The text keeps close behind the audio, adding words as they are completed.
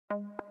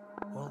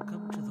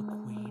Welcome to the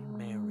Queen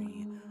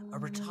Mary, a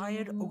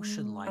retired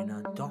ocean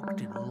liner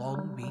docked in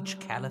Long Beach,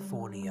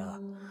 California.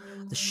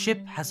 The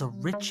ship has a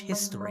rich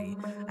history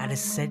and is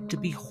said to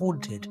be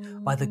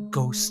haunted by the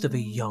ghost of a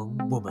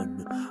young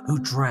woman who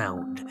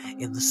drowned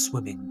in the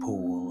swimming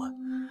pool.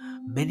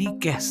 Many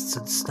guests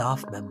and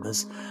staff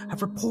members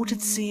have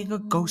reported seeing a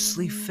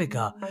ghostly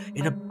figure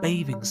in a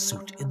bathing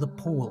suit in the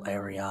pool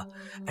area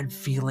and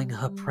feeling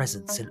her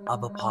presence in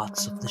other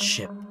parts of the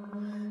ship.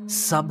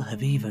 Some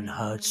have even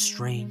heard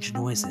strange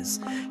noises,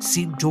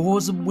 seen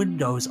doors and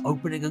windows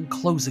opening and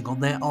closing on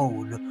their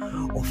own,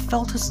 or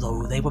felt as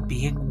though they were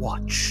being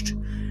watched.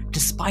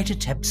 Despite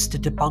attempts to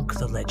debunk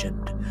the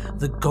legend,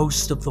 the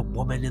ghost of the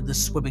woman in the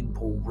swimming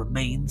pool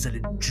remains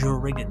an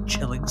enduring and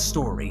chilling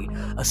story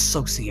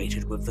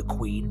associated with the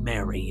Queen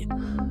Mary.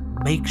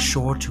 Make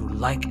sure to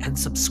like and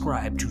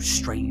subscribe to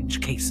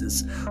Strange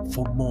Cases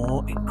for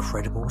more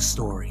incredible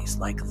stories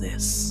like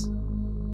this.